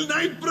ശരിയായില്ലെങ്കിൽ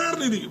നൈറ്റ്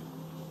പ്രയറിനിരിക്കും.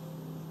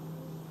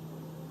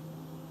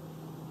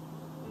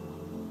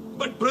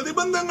 ബട്ട്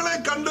പ്രതിബന്ധങ്ങളെ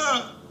കണ്ട്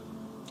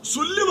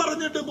സുല്ല്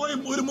പറഞ്ഞിട്ട് പോയി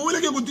ഒരു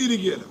മൂലയ്ക്ക്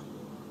കുത്തിയിരിക്കുകയല്ല.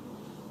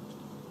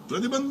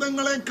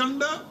 പ്രതിബന്ധങ്ങളെ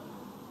കണ്ട്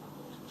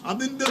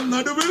അതിന്റെ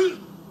നടുവിൽ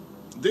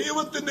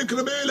ദൈവത്തിന്റെ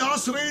കൃപയിൽ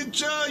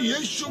ആശ്രയിച്ച്,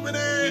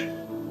 യേശുവിനെ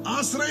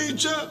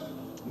ആശ്രയിച്ച്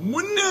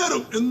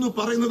മുന്നേറും എന്ന്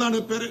പറയുന്നതാണ്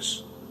പെരസ്.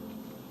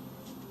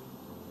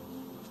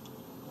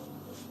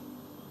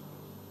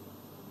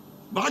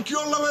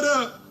 ബാക്കിയുള്ളവര്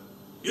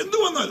എന്തു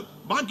വന്നാലും,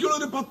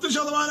 ബാക്കിയുള്ളവര്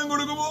 10%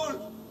 കൊടുക്കുമ്പോൾ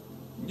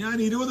ഞാൻ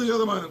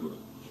 20% കൊടുക്കും.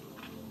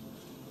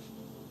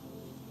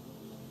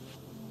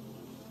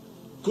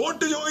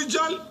 കോട്ട്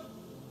ചോദിച്ചാൽ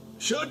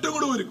ഷർട്ടും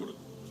കൂടെ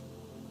ഊരിക്കൊടുക്കും.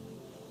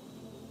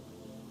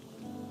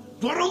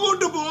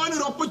 പുറകോട്ട് പോകാൻ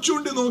ഒരു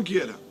ഓപ്പർച്യൂണിറ്റി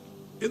നോക്കിയല്ല,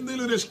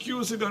 എന്തെങ്കിലും ഒരു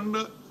എക്സ്ക്യൂസ്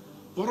കണ്ട്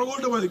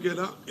പുറകോട്ട്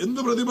വലിക്കല. എന്ത്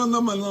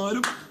പ്രതിബന്ധം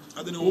വന്നാലും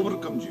അതിനെ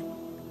ഓവർകം ചെയ്യും,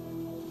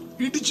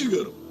 ഇടിച്ചു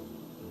കയറും.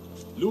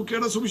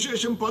 ലൂക്കയുടെ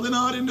സുവിശേഷം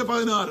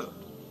 16:16.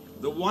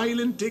 The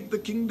violent take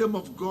the kingdom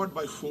of God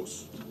by force.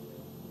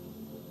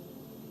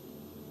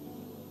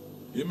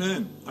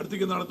 Amen.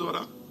 അടുത്തേക്ക് നടത്തു പറ.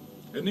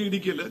 എന്നെ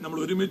ഇടിക്കല്ലേ, നമ്മൾ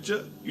ഒരുമിച്ച്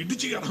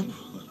ഇടിച്ചു കയറാൻ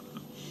പോവാ.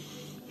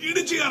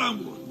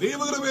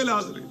 ദൈവകൃപയിൽ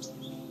ആശ്രയിച്ച്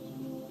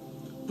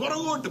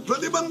പുറകോട്ട്,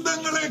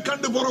 പ്രതിബന്ധങ്ങളെ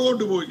കണ്ട്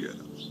പുറകോട്ട്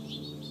പോവുകയല്ല.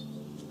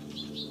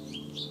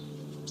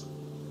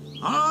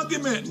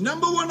 ആദ്യമേ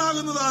നമ്പർ 1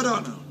 ആകുന്നത്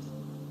ആരാണ്?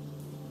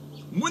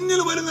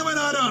 മുന്നിൽ വരുന്നവൻ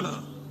ആരാണ്?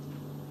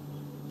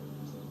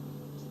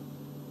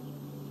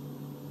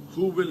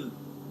 Who will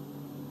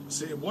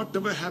say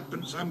whatever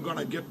happens I'm going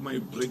to get my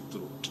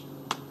breakthrough.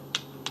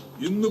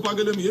 ഇന്ന്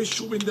പകലും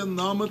യേശുവിന്റെ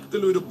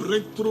നാമത്തിൽ ഒരു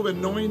ബ്രേക്ക് ത്രൂ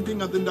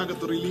അനോയിന്റിംഗ് അതിന്റെ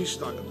അകത്ത് റിലീസ്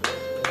ആകുന്നു.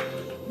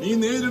 നീ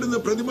നേരിടുന്ന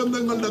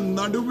പ്രതിബന്ധങ്ങളുടെ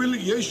നടുവിൽ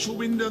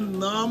യേശുവിന്റെ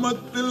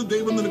നാമത്തിൽ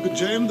ദൈവം നിനക്ക്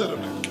ജയം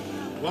തരണേ.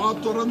 വാ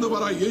തുറന്ന്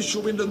പറ,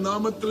 യേശുവിന്റെ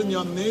നാമത്തിൽ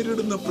ഞാൻ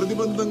നേരിടുന്ന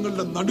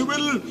പ്രതിബന്ധങ്ങളുടെ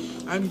നടുവിൽ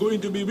I am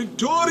going to B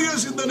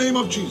victorious in the name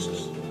of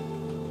Jesus.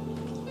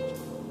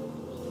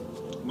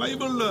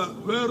 ബൈബിളില്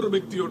വേറൊരു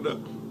വ്യക്തിയുണ്ട്,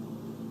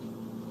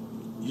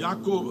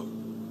 യാക്കോബ്.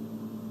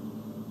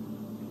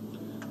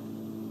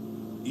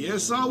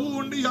 യേസാവും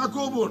ഉണ്ട്,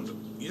 യാക്കോബും ഉണ്ട്.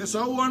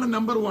 യേസാവു ആണ്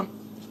നമ്പർ 1.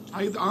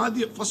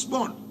 ആദ്യ ഫസ്റ്റ്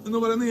ബോൺ എന്ന്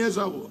പറയുന്നത്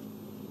യേസാവു.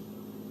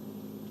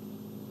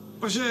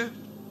 പക്ഷേ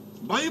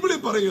ബൈബിളിൽ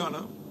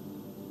പറയുകയാണ്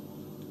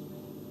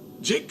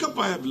Jacob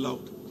I have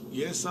loved,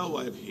 Esau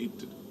I have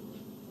hated.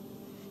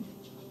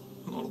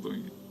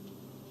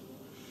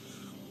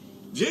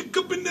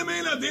 ജേക്കബിന്റെ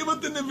മേലെ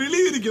ദൈവത്തിന്റെ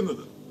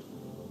വിളിയിരിക്കുന്നത്.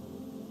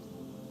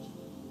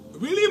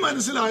 വിളി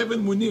മനസ്സിലായവൻ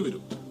മുന്നിൽ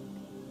വരും.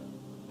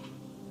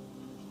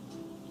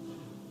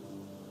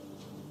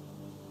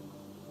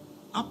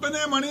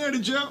 അപ്പനെ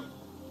മണിയടിച്ച്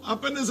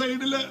അപ്പന്റെ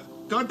സൈഡില്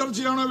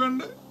കാട്ടിറച്ചിയാണോ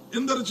വേണ്ടത്,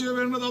 എന്തിറച്ചിയോ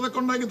വേണ്ടത്, അതൊക്കെ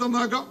ഉണ്ടാക്കി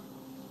തന്നാക്കാം.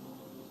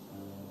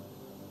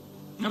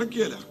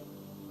 നടക്കിയല്ല,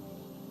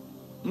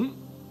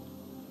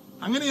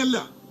 അങ്ങനെയല്ല.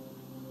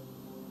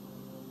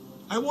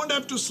 I won't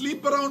have to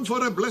sleep around for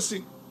a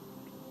blessing.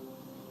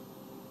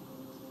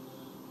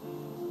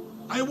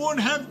 I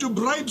won't have to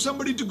bribe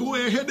somebody to go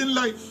ahead in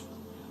life.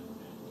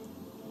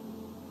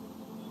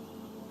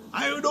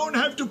 I don't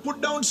have to put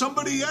down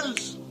somebody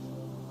else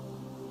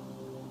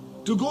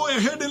to go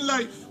ahead in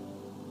life.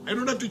 I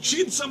don't have to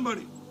cheat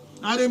somebody.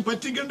 ആരെയും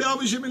പറ്റിക്കേണ്ട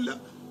ആവശ്യമില്ല,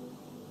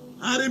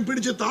 ആരെയും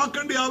പിടിച്ച്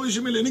താക്കേണ്ട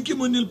ആവശ്യമില്ല. എനിക്ക്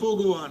മുന്നിൽ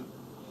പോകുവാൻ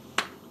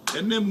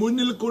എന്നെ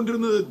മുന്നിൽ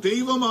കൊണ്ടിരുന്നത്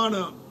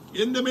ദൈവമാണ്.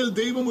 എന്റെ മേൽ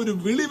ദൈവം ഒരു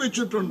വിളി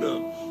വെച്ചിട്ടുണ്ട്.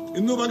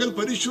 ഇന്നു പകൽ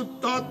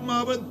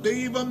പരിശുദ്ധാത്മാവ്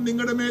ദൈവം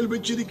നിങ്ങളുടെ മേൽ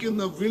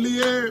വെച്ചിരിക്കുന്ന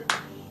വിളിയെ,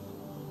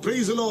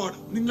 പ്രൈസ് ദി ലോർഡ്,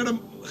 നിങ്ങളുടെ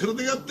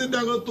ഹൃദയത്തിന്റെ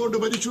അകത്തോട്ട്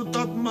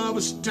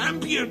പരിശുദ്ധാത്മാവ്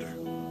സ്റ്റാമ്പ് ചെയ്യട്ടെ.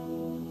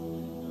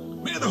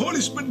 May the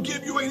Holy Spirit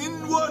give you an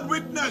inward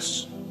witness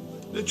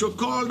that you're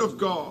called of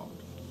God.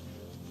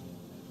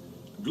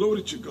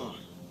 Glory to God.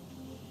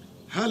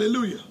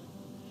 Hallelujah.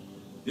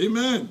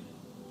 Amen.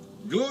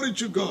 Glory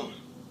to God.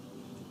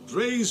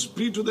 Praise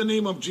be to the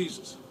name of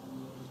Jesus.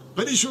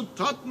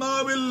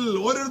 പരിശുദ്ധാത്മാവിൽ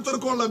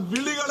ഓരോരുത്തർക്കുള്ള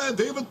വിളികളെ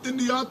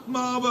ദൈവത്തിന്റെ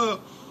ആത്മാവ്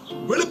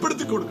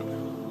വെളിപ്പെടുത്തി കൊടുക്കട്ടെ.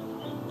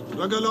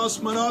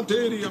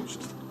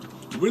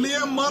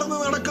 വിളിയെ മറന്ന്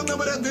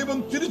നടക്കുന്നവരെ ദൈവം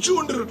തിരിച്ചു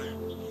കൊണ്ടിരട്ടെ.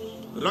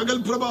 റഗൽ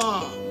പ്രഭ,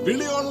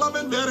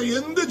 വിളിയുള്ളവൻ വേറെ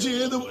എന്ത്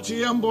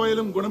ചെയ്യാൻ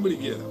പോയാലും ഗുണം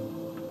പിടിക്കുകയില്ല.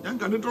 ഞാൻ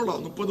കണ്ടിട്ടുള്ള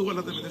 30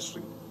 കൊല്ലത്തെ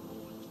മിനിസ്ട്രി.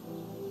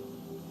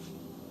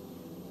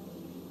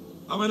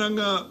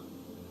 അവനങ്ങ്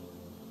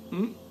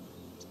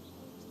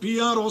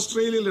PR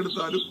ഓസ്ട്രേലിയയിൽ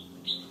എടുത്താലും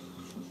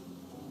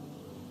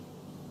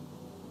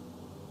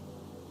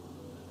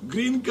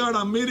ഗ്രീൻ കാർഡ്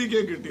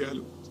അമേരിക്കയിൽ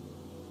കിട്ടിയാലും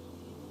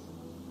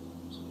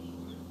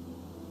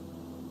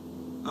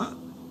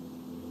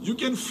you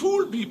can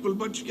fool people,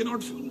 but you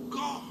cannot fool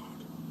God.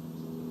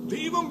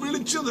 ദൈവം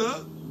വിളിച്ചത്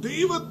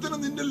ദൈവത്തിന്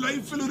നിന്റെ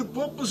ലൈഫിൽ ഒരു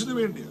പർപ്പസിന്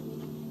വേണ്ടിയാണ്.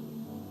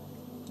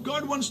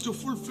 God wants to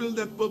fulfill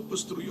that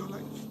purpose through your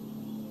life.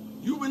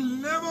 You will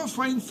never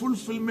find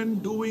fulfillment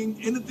doing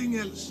anything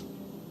else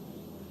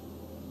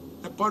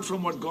apart from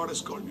what God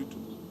has called you to.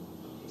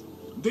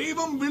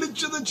 ദൈവം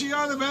വിളിച്ചത്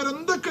ചെയ്യാതെ വേറെ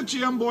എന്തൊക്കെ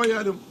ചെയ്യാൻ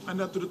പോയാലും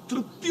അതിനകത്തൊരു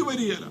തൃപ്തി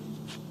വരികയില്ല.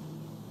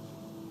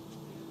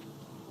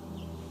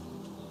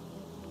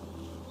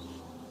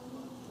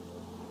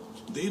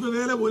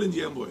 ദൈവവേല പോലും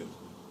ചെയ്യാൻ പോയാലും,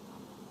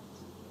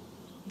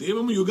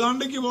 ദൈവം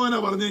യുഗാണ്ടയ്ക്ക് പോകാനാ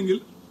പറഞ്ഞെങ്കിൽ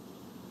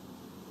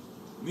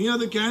നീ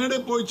അത്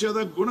കാനഡയിൽ പോയി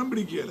ചെയ്താൽ ഗുണം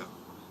പിടിക്കുകയില്ല.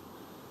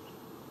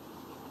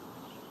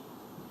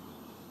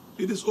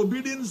 It is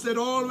obedience that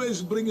always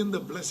bring in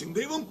the blessing.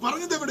 ദൈവം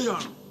പറഞ്ഞത്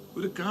എവിടെയാണോ?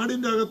 ഒരു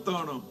കാടിന്റെ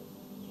അകത്താണോ?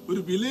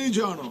 ഒരു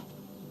വില്ലേജ് ആണോ?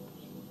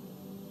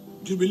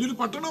 ഒരു വലിയൊരു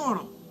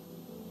പട്ടണമാണോ?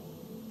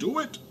 Do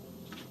it.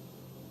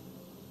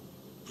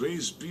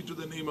 Praise be to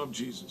the name of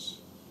Jesus.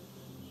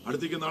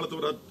 അടുത്തേക്ക് നാളത്തെ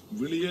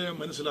വിളിയെ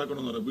മനസ്സിലാക്കണം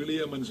എന്ന് പറയാം.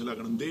 വിളിയെ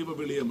മനസ്സിലാക്കണം, ദൈവ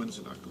വിളിയെ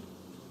മനസ്സിലാക്കണം.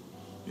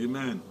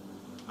 Amen.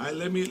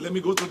 Let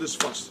me go through this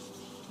first.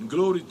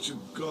 Glory to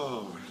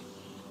God.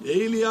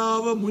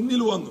 ഏലിയാവ്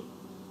മുന്നിൽ വന്നു.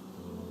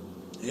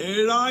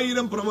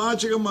 7000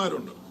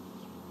 പ്രവാചകന്മാരുണ്ട്.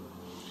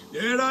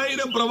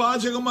 7000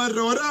 പ്രവാചകന്മാരിൽ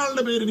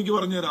ഒരാളുടെ പേര് എനിക്ക്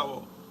പറഞ്ഞു തരാമോ?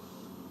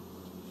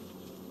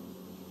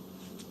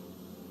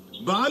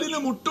 ബാലിന്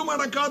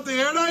മുട്ടുമടക്കാത്ത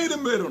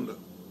 7000 പേരുണ്ട്.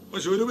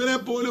 പക്ഷെ ഒരുവനെ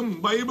പോലും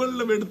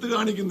ബൈബിളിലും എടുത്തു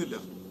കാണിക്കുന്നില്ല.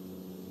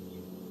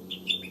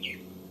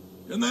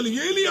 എന്നാൽ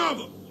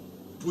ഏലിയാവ്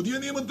പുതിയ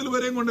നിയമത്തിൽ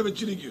വരെയും കൊണ്ട്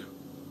വെച്ചിരിക്കുക.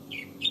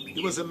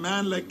 He was a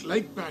man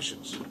like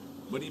passions,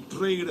 but he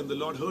prayed and the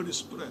Lord heard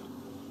his prayer.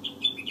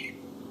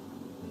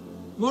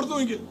 ഓർത്തു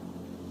നോക്കിയ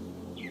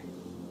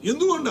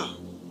എന്തുകൊണ്ടാ?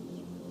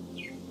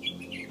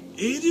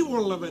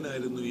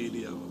 എരിവുള്ളവനായിരുന്നു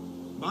ഏലിയാവ്.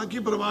 ബാക്കി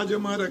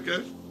പ്രവാചകന്മാരൊക്കെ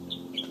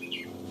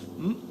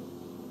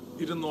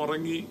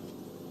ഇരുന്നുറങ്ങി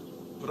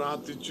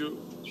പ്രാർത്ഥിച്ചു.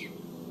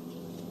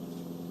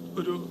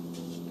 ഒരു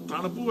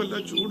തണുപ്പുമല്ല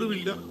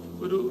ചൂടുമില്ല,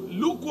 ഒരു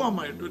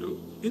ലൂക്വാമായിട്ടൊരു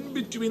ഇൻ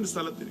ബിറ്റ്വീൻ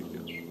സ്ഥലത്തിരിക്കുക.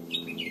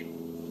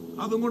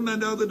 അതുകൊണ്ട്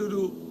അതിൻ്റെ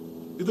അകത്തൊരു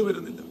ഇത്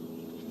വരുന്നില്ല.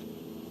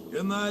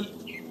 എന്നാൽ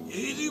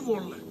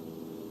എരിവുള്ള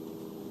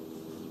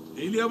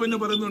ഏലിയാവിനെ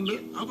പറയുന്നുണ്ട്,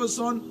 I was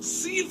on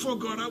zeal for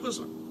God, I was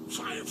on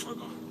fire for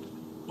God.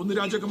 1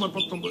 രാജാക്കന്മാർ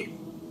 19.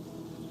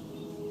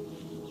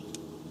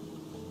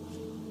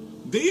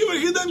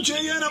 ദൈവഹിതം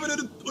ചെയ്യാൻ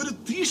അവനൊരു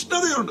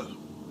തീഷ്ണതയുണ്ട്,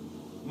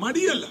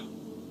 മടിയല്ല.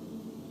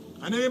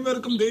 അനേകം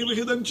പേർക്കും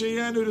ദൈവഹിതം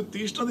ചെയ്യാൻ ഒരു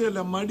തീഷ്ണതയല്ല,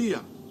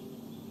 മടിയാ.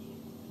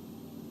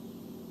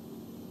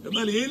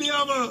 എന്നാൽ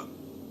ഏലിയാവ്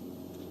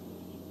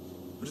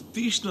ഒരു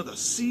തീഷ്ണത,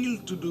 zeal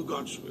to do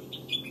God's will.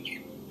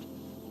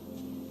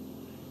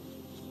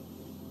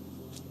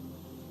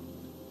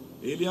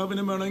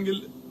 ഏലിയാവിന് വേണമെങ്കിൽ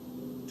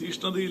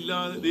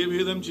തീഷ്ണതയില്ലാതെ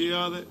ദൈവഹിതം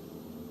ചെയ്യാതെ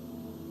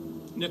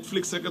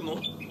നെറ്റ്ഫ്ലിക്സ് ഒക്കെ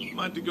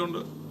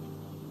മാറ്റിക്കൊണ്ട്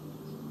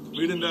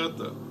വീടിന്റെ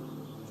അകത്ത്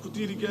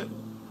കുത്തിയിരിക്കാൻ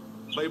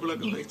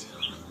ബൈബിളൊക്കെ വായിച്ച്.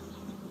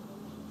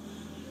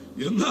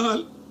 എന്നാൽ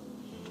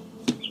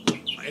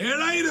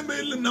 7000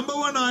 പേരിൽ നമ്പർ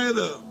 1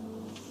 ആയത്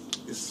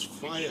is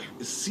fire,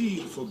 is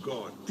zeal for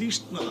God.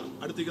 തീഷ്ണത,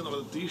 അടുത്തേക്ക്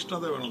നമ്മൾ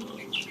തീഷ്ണത വേണം.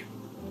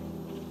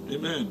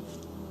 Amen.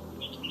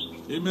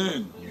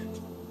 Amen.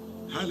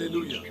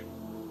 Hallelujah.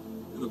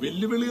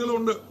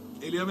 വെല്ലുവിളികളുണ്ട്.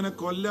 എലിയാവിനെ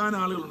കൊല്ലാൻ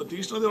ആളുകളുണ്ട്.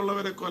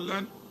 തീഷ്ണതയുള്ളവരെ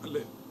കൊല്ലാൻ,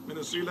 അല്ലേ?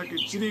 മിനിസ്ട്രിയിലൊക്കെ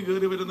ഇച്ചിരി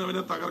കയറി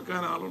വരുന്നവനെ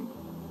തകർക്കാൻ ആളുണ്ട്.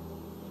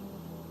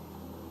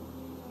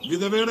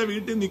 വിധവയുടെ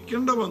വീട്ടിൽ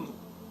നിൽക്കേണ്ട വന്നു.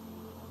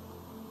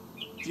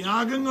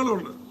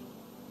 ത്യാഗങ്ങളുണ്ട്.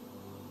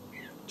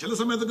 ചില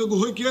സമയത്തൊക്കെ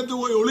ഗുഹയ്ക്കകത്ത്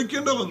പോയി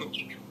ഒളിക്കേണ്ട വന്നു.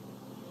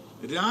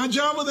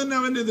 രാജാവ് തന്നെ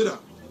അവന്റെ എതിരാ.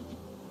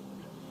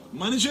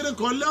 മനുഷ്യരെ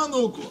കൊല്ലാൻ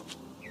നോക്കുക.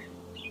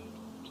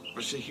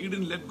 പക്ഷെ he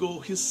didn't let go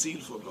his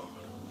zeal for God.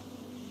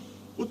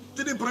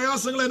 ഒത്തിരി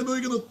പ്രയാസങ്ങൾ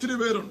അനുഭവിക്കുന്ന ഒത്തിരി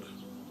പേരുണ്ട്.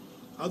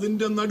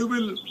 അതിന്റെ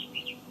നടുവിൽ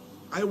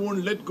I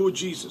won't let go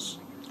Jesus.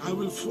 I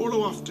will follow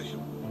after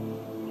him.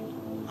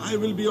 I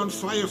will be on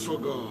fire for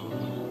God.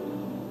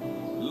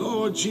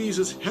 Lord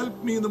Jesus, help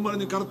me എന്ന്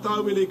പറഞ്ഞ്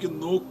കർത്താവിലേക്ക്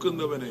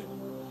നോക്കുന്നവനെ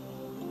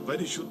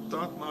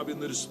പരിശുദ്ധാത്മാവിൽ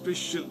നിന്നൊരു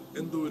സ്പെഷ്യൽ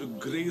എന്തോ ഒരു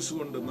ഗ്രേസ്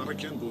കൊണ്ട്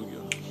നിറയ്ക്കാൻ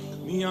പോവുകയാണ്.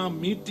 നീ ആ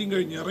മീറ്റിംഗ്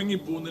കഴിഞ്ഞ് ഇറങ്ങി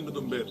പോകുന്നതിന്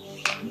മുമ്പേ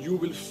you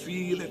will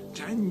feel a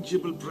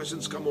tangible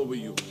presence come over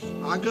you.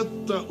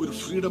 അകത്ത് ഒരു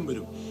ഫ്രീഡം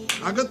വരും.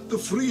 അകത്ത്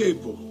ഫ്രീ ആയി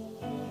പോകും.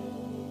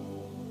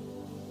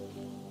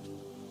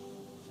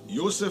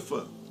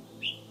 യോസെഫ്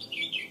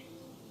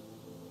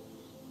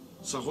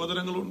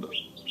സഹോദരങ്ങളുണ്ട്,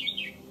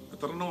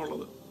 എത്രണ്ണം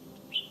ഉള്ളത്.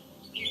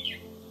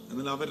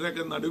 എന്നാൽ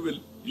അവരുടെയൊക്കെ നടുവിൽ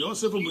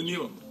യോസെഫ് മുന്നിൽ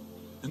വന്നു.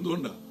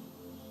 എന്തുകൊണ്ടാ?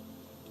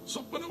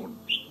 സ്വപ്നമുണ്ട്.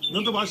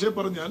 ഇന്നത്തെ ഭാഷയെ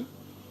പറഞ്ഞാൽ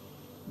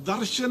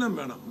ദർശനം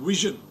വേണം,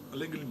 വിഷൻ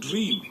അല്ലെങ്കിൽ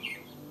ഡ്രീം.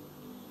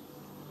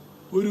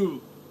 ഒരു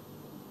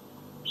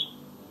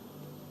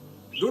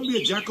don't be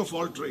a jack of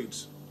all trades.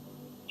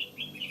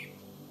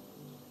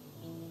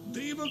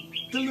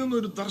 ദൈവത്തിൽ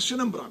നിന്നൊരു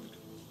ദർശനം പ്രാപിക്കും.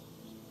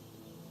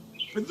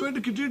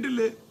 ഇതുമായിട്ട്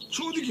കിട്ടിയിട്ടില്ലേ?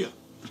 ചോദിക്കുക.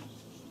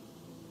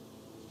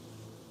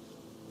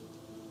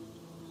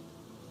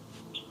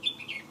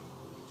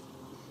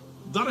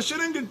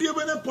 ദർശനം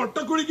കിട്ടിയവനെ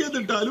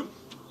പൊട്ടക്കുഴിക്കത്തിട്ടാലും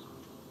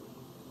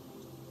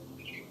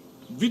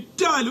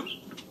വിറ്റാലും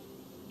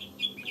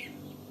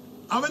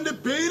അവന്റെ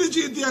പേര്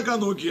ചീത്തയാക്കാൻ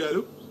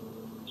നോക്കിയാലും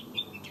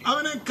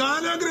അവനെ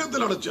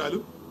കാരാഗ്രഹത്തിൽ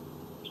അടച്ചാലും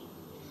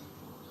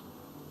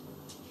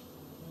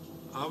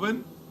അവൻ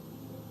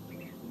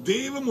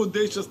ദൈവം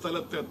ഉദ്ദേശിച്ച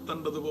സ്ഥലത്ത്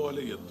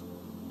എത്തേണ്ടതുപോലെ എത്തും.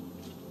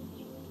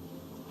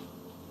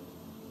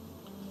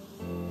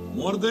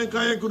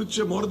 മൊർദെഖായെ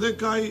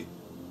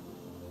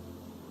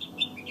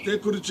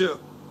കുറിച്ച്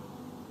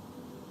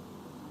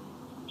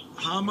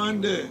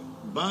ഹാമാന്റെ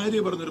ഭാര്യ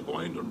പറഞ്ഞൊരു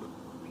പോയിന്റ് ഉണ്ട്.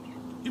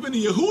 ഇവൻ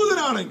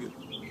യഹൂദനാണെങ്കിൽ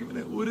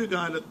ഇവനെ ഒരു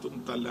കാലത്തും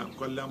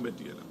കൊല്ലാൻ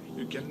പറ്റിയല്ല.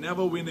 You can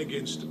never win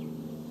against.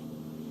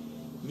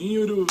 നീ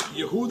ഒരു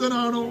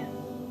യഹൂദനാണോ?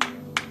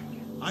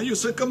 Are you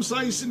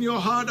circumcised in your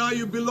heart? Are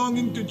you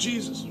belonging to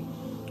Jesus?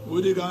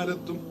 ഒരു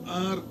കാലത്തും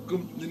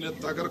ആർക്കും നിന്നെ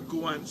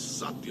തകർക്കുവാൻ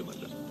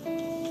സാധ്യമല്ല.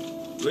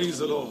 Praise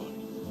the Lord.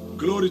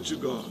 Glory to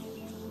God.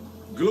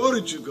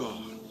 Glory to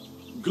God.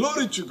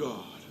 Glory to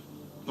God.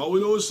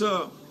 Paulose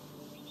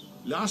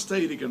last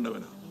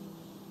ആയിരിക്കേണ്ടവനാ.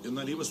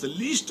 എന്നാൽ he was the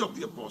least of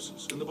the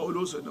apostles എന്ന്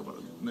പൗലോസ് തന്നെ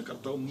പറഞ്ഞു. എന്നെ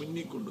കർത്താവ്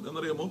മുന്നിക്കൊണ്ടു.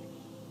 എന്നറിയാമോ?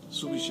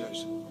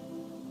 സുവിശേഷം.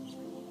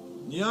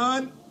 ഞാൻ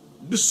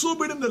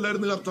ഡിസോബീഡിയന്റ്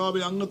അല്ലായിരുന്നു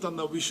കർത്താവെ അങ്ങ്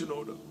തന്ന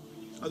വിഷനോട്.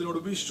 അതിനോട്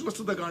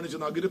വിശ്വസ്തത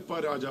കാണിച്ചെന്ന് അഗ്രിപ്പാ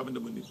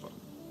രാജാവിന്റെ മുന്നിൽ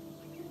പറഞ്ഞു.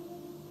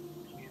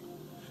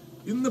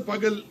 ഇന്ന്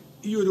പകൽ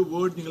ഈ ഒരു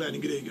വേർഡ് നിങ്ങളെ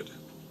അനുഗ്രഹിക്കട്ടെ,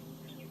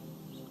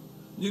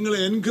 നിങ്ങളെ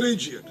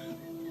എൻകറേജ് ചെയ്യട്ടെ.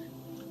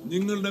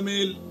 നിങ്ങളുടെ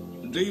മേൽ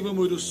ദൈവം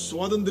ഒരു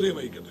സ്വാതന്ത്ര്യം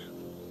വഹിക്കട്ടെ.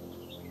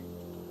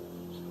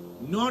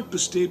 Not to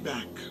stay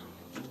back,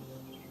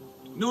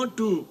 not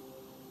to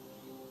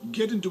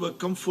get into a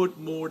comfort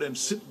mode and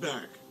sit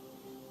back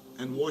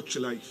and watch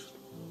life,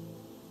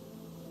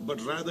 but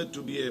rather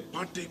to be a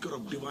partaker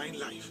of divine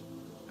life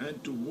and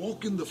to walk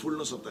in the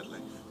fullness of that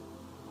life,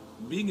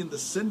 being in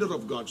the center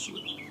of God's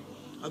will.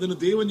 അതിന്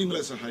ദൈവം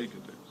നിങ്ങളെ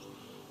സഹായിക്കട്ടെ.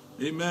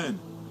 Amen.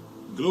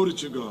 Glory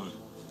to God.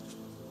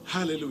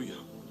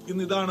 Hallelujah.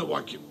 ഇന്ന് ഇതാണ്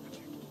വാക്യം.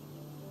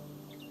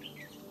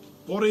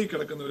 പുറകെ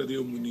കിടക്കുന്നവരെ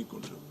ദൈവം മുന്നിൽ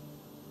കൊണ്ടുവരും.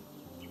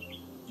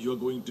 You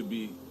are going to be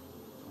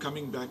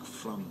coming back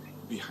from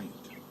behind.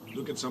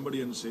 Look at somebody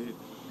and say,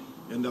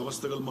 എന്റെ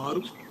അവസ്ഥകൾ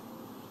മാറും,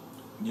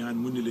 ഞാൻ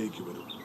മുന്നിലേക്ക് വരും.